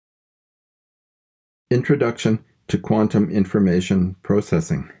Introduction to Quantum Information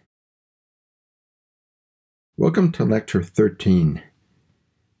Processing. Welcome to Lecture 13.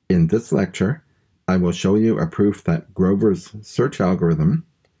 In this lecture, I will show you a proof that Grover's search algorithm,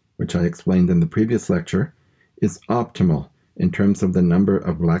 which I explained in the previous lecture, is optimal in terms of the number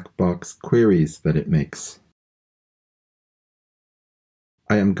of black box queries that it makes.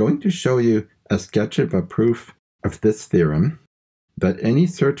 I am going to show you a sketch of a proof of this theorem that any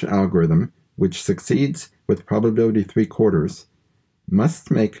search algorithm which succeeds with probability 3/4 must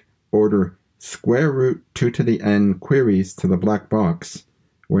make order square root 2 to the n queries to the black box,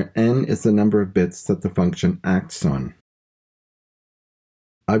 where n is the number of bits that the function acts on.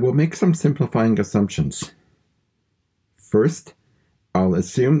 I will make some simplifying assumptions. First, I'll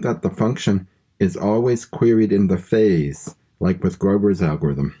assume that the function is always queried in the phase, like with Grover's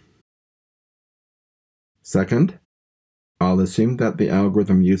algorithm. Second, I'll assume that the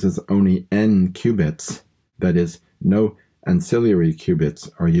algorithm uses only n qubits, that is, no ancillary qubits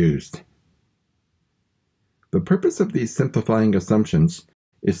are used. The purpose of these simplifying assumptions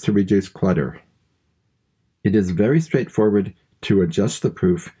is to reduce clutter. It is very straightforward to adjust the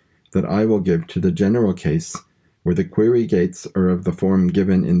proof that I will give to the general case where the query gates are of the form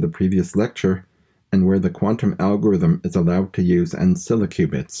given in the previous lecture and where the quantum algorithm is allowed to use ancillary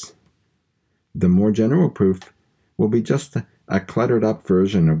qubits. The more general proof will be just a cluttered up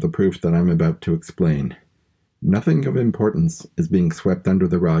version of the proof that I'm about to explain. Nothing of importance is being swept under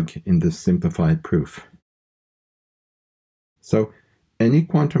the rug in this simplified proof. So, any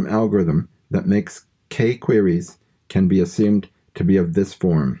quantum algorithm that makes k queries can be assumed to be of this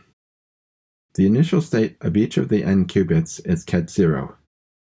form. The initial state of each of the n qubits is ket 0.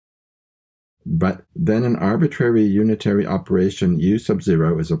 But then an arbitrary unitary operation u sub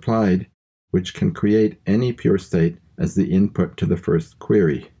 0 is applied, which can create any pure state as the input to the first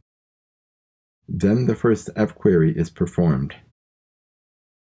query. Then the first f query is performed.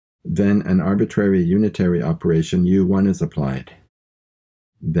 Then an arbitrary unitary operation u1 is applied.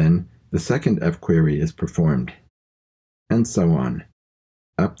 Then the second f query is performed, and so on,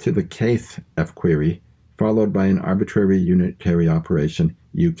 up to the kth f query, followed by an arbitrary unitary operation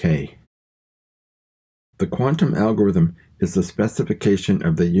uk. The quantum algorithm is the specification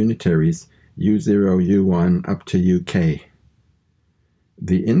of the unitaries u0, u1 up to uk.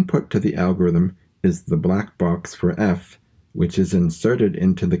 The input to the algorithm is the black box for f, which is inserted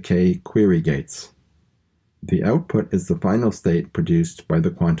into the k query gates. The output is the final state produced by the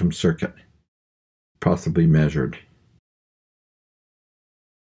quantum circuit, possibly measured.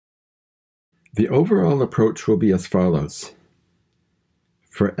 The overall approach will be as follows.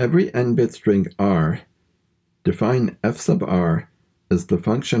 For every n-bit string r, define f sub r as the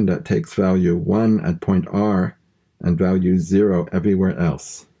function that takes value 1 at point r and value 0 everywhere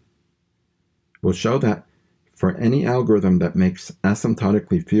else. We'll show that for any algorithm that makes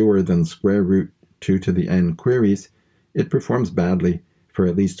asymptotically fewer than square root 2 to the n queries, it performs badly for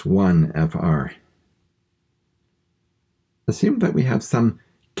at least one fr. Assume that we have some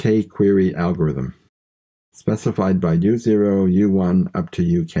k-query algorithm, specified by u0, u1 up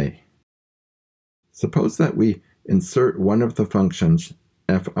to uk. Suppose that we insert one of the functions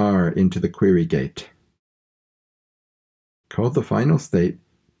fr into the query gate. Call the final state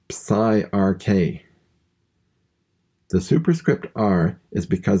psi rk. The superscript r is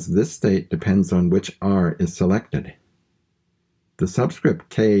because this state depends on which r is selected. The subscript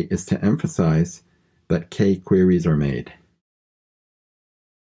k is to emphasize that k queries are made.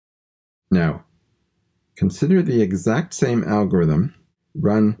 Now, consider the exact same algorithm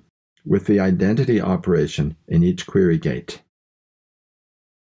run with the identity operation in each query gate.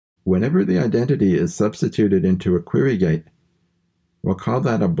 Whenever the identity is substituted into a query gate, we'll call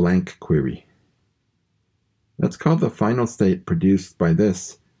that a blank query. Let's call the final state produced by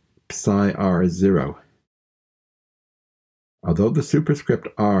this psi r0. Although the superscript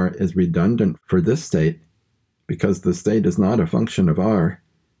r is redundant for this state, because the state is not a function of r,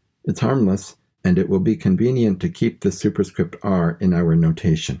 it's harmless, and it will be convenient to keep the superscript r in our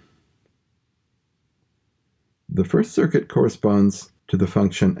notation. The first circuit corresponds to the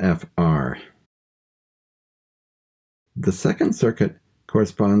function fr. The second circuit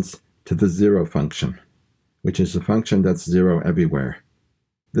corresponds to the 0 function, which is a function that's 0 everywhere.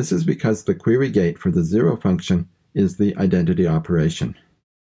 This is because the query gate for the 0 function is the identity operation.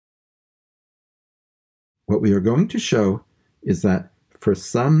 What we are going to show is that for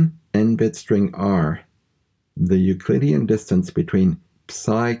some n-bit string r, the Euclidean distance between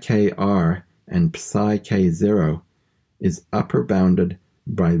psi kr and psi k0 is upper bounded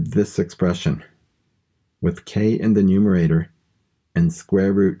by this expression, with k in the numerator and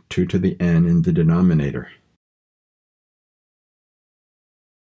square root 2 to the n in the denominator.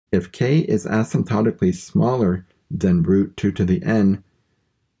 If k is asymptotically smaller than root 2 to the n,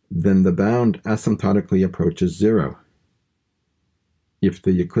 then the bound asymptotically approaches 0. If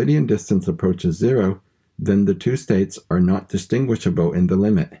the Euclidean distance approaches 0, then the two states are not distinguishable in the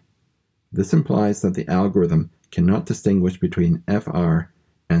limit. This implies that the algorithm cannot distinguish between fr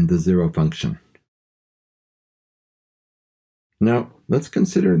and the zero function. Now, let's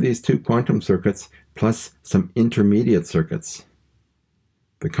consider these two quantum circuits plus some intermediate circuits.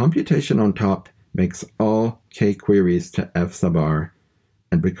 The computation on top makes all k queries to f sub r,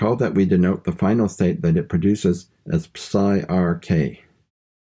 and recall that we denote the final state that it produces as psi rk.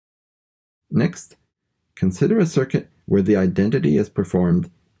 Next, consider a circuit where the identity is performed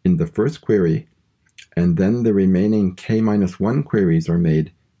in the first query, and then the remaining k-1 queries are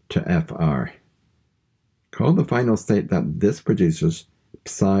made to fr. Call the final state that this produces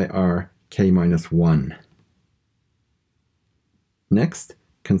psi r k-1. Next,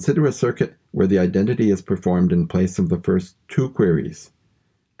 consider a circuit where the identity is performed in place of the first two queries,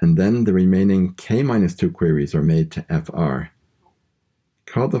 and then the remaining k-2 queries are made to fr.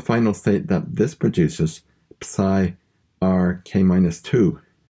 Call the final state that this produces psi r k-2.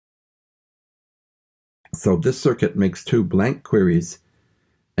 So this circuit makes two blank queries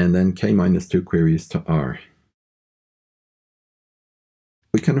and then k-2 queries to r.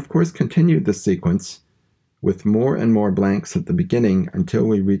 We can of course continue this sequence with more and more blanks at the beginning until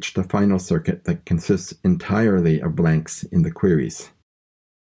we reach the final circuit that consists entirely of blanks in the queries.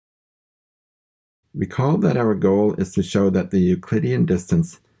 Recall that our goal is to show that the Euclidean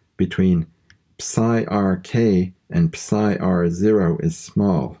distance between psi rk and psi r0 is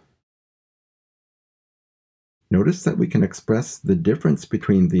small. Notice that we can express the difference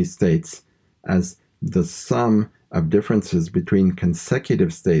between these states as the sum of differences between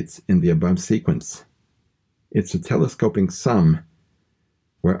consecutive states in the above sequence. It's a telescoping sum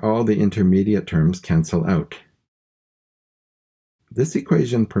where all the intermediate terms cancel out. This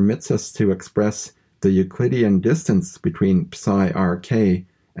equation permits us to express the Euclidean distance between psi rk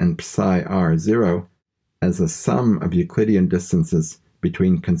and psi r0 as a sum of Euclidean distances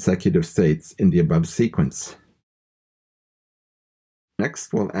between consecutive states in the above sequence.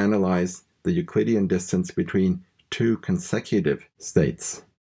 Next, we'll analyze the Euclidean distance between two consecutive states.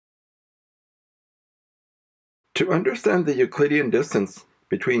 To understand the Euclidean distance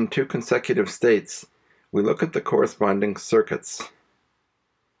between two consecutive states, we look at the corresponding circuits.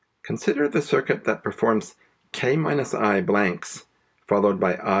 Consider the circuit that performs k-I blanks followed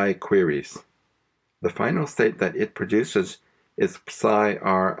by I queries. The final state that it produces is psi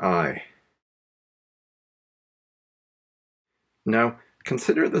ri. Now,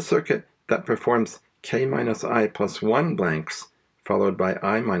 consider the circuit that performs k-I plus 1 blanks followed by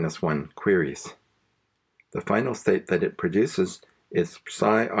I-1 queries. The final state that it produces is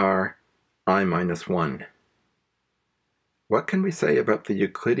psi r I-1. What can we say about the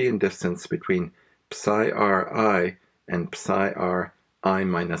Euclidean distance between psi ri and psi r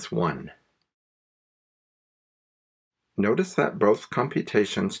I-1? Notice that both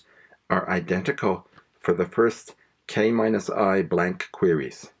computations are identical for the first k-I blank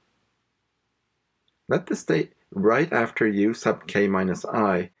queries. Let the state right after u sub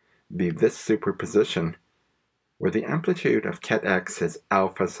k-I be this superposition, where the amplitude of ket x is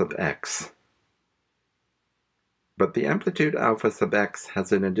alpha sub x. But the amplitude alpha sub x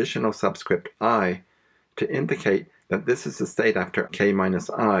has an additional subscript I to indicate that this is the state after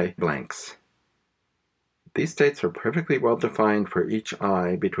k-I blanks. These states are perfectly well defined for each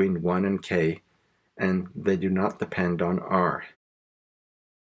I between 1 and k, and they do not depend on r.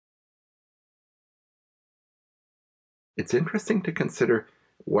 It's interesting to consider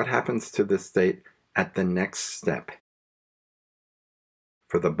what happens to this state at the next step.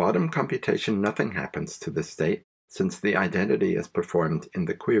 For the bottom computation, nothing happens to this state, since the identity is performed in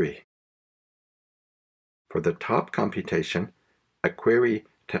the query. For the top computation, a query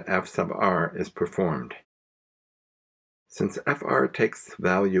to f sub r is performed. Since fr takes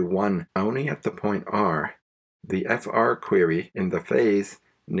value 1 only at the point r, the fr query in the phase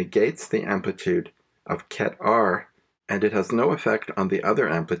negates the amplitude of ket r, and it has no effect on the other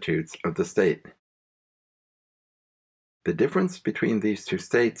amplitudes of the state. The difference between these two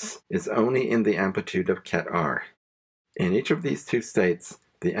states is only in the amplitude of ket r. In each of these two states,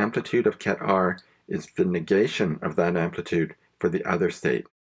 the amplitude of ket r is the negation of that amplitude for the other state.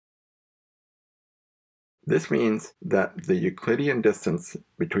 This means that the Euclidean distance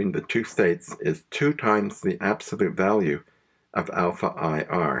between the two states is 2 times the absolute value of alpha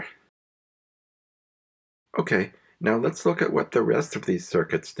IR. Okay, Now let's look at what the rest of these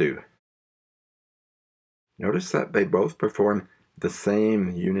circuits do. Notice that they both perform the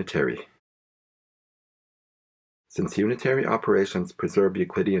same unitary. Since unitary operations preserve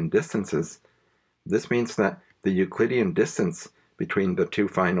Euclidean distances, this means that the Euclidean distance between the two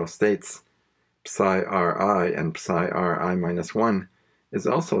final states, psi Ri and psi Ri minus 1, is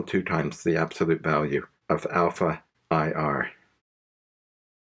also 2 times the absolute value of alpha Ir.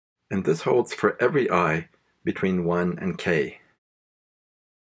 And this holds for every I between 1 and k.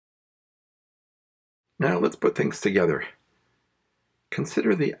 Now let's put things together.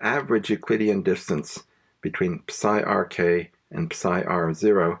 Consider the average Euclidean distance between psi Rk and psi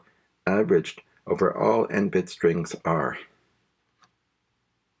R0 averaged over all n-bit strings R.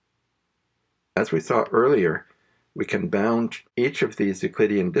 As we saw earlier, we can bound each of these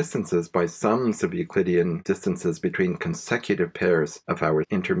Euclidean distances by sums of Euclidean distances between consecutive pairs of our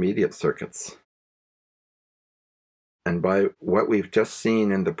intermediate circuits. And by what we've just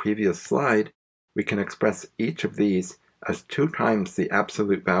seen in the previous slide, we can express each of these as 2 times the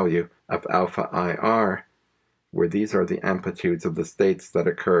absolute value of alpha IR, where these are the amplitudes of the states that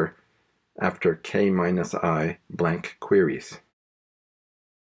occur after k minus I blank queries.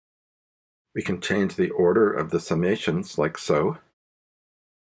 We can change the order of the summations like so.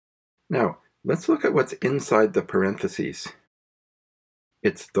 Now, let's look at what's inside the parentheses.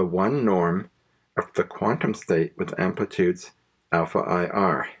 It's the one norm of the quantum state with amplitudes alpha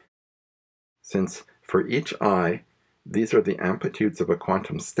IR. Since for each I, these are the amplitudes of a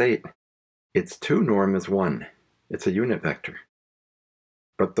quantum state, its 2 norm is 1. It's a unit vector.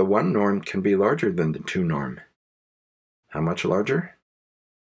 But the 1 norm can be larger than the 2 norm. How much larger?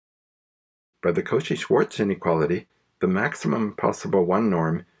 By the Cauchy-Schwarz inequality, the maximum possible 1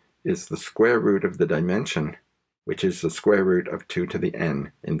 norm is the square root of the dimension, which is the square root of 2 to the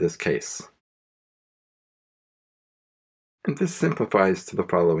n in this case. And this simplifies to the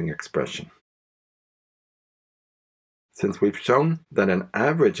following expression. Since we've shown that an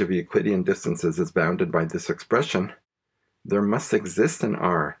average of Euclidean distances is bounded by this expression, there must exist an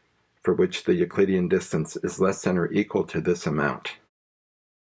R for which the Euclidean distance is less than or equal to this amount.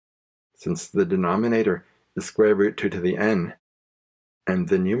 Since the denominator is square root 2 to the n, and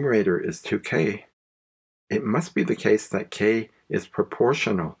the numerator is 2k, it must be the case that k is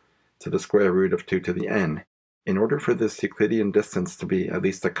proportional to the square root of 2 to the n in order for this Euclidean distance to be at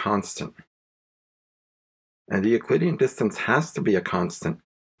least a constant. And the Euclidean distance has to be a constant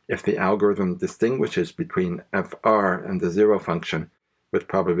if the algorithm distinguishes between fr and the zero function with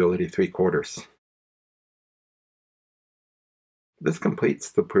probability 3/4. This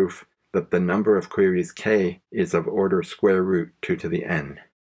completes the proof that the number of queries k is of order square root 2 to the n.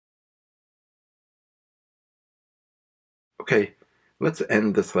 Okay, let's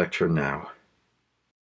end this lecture now.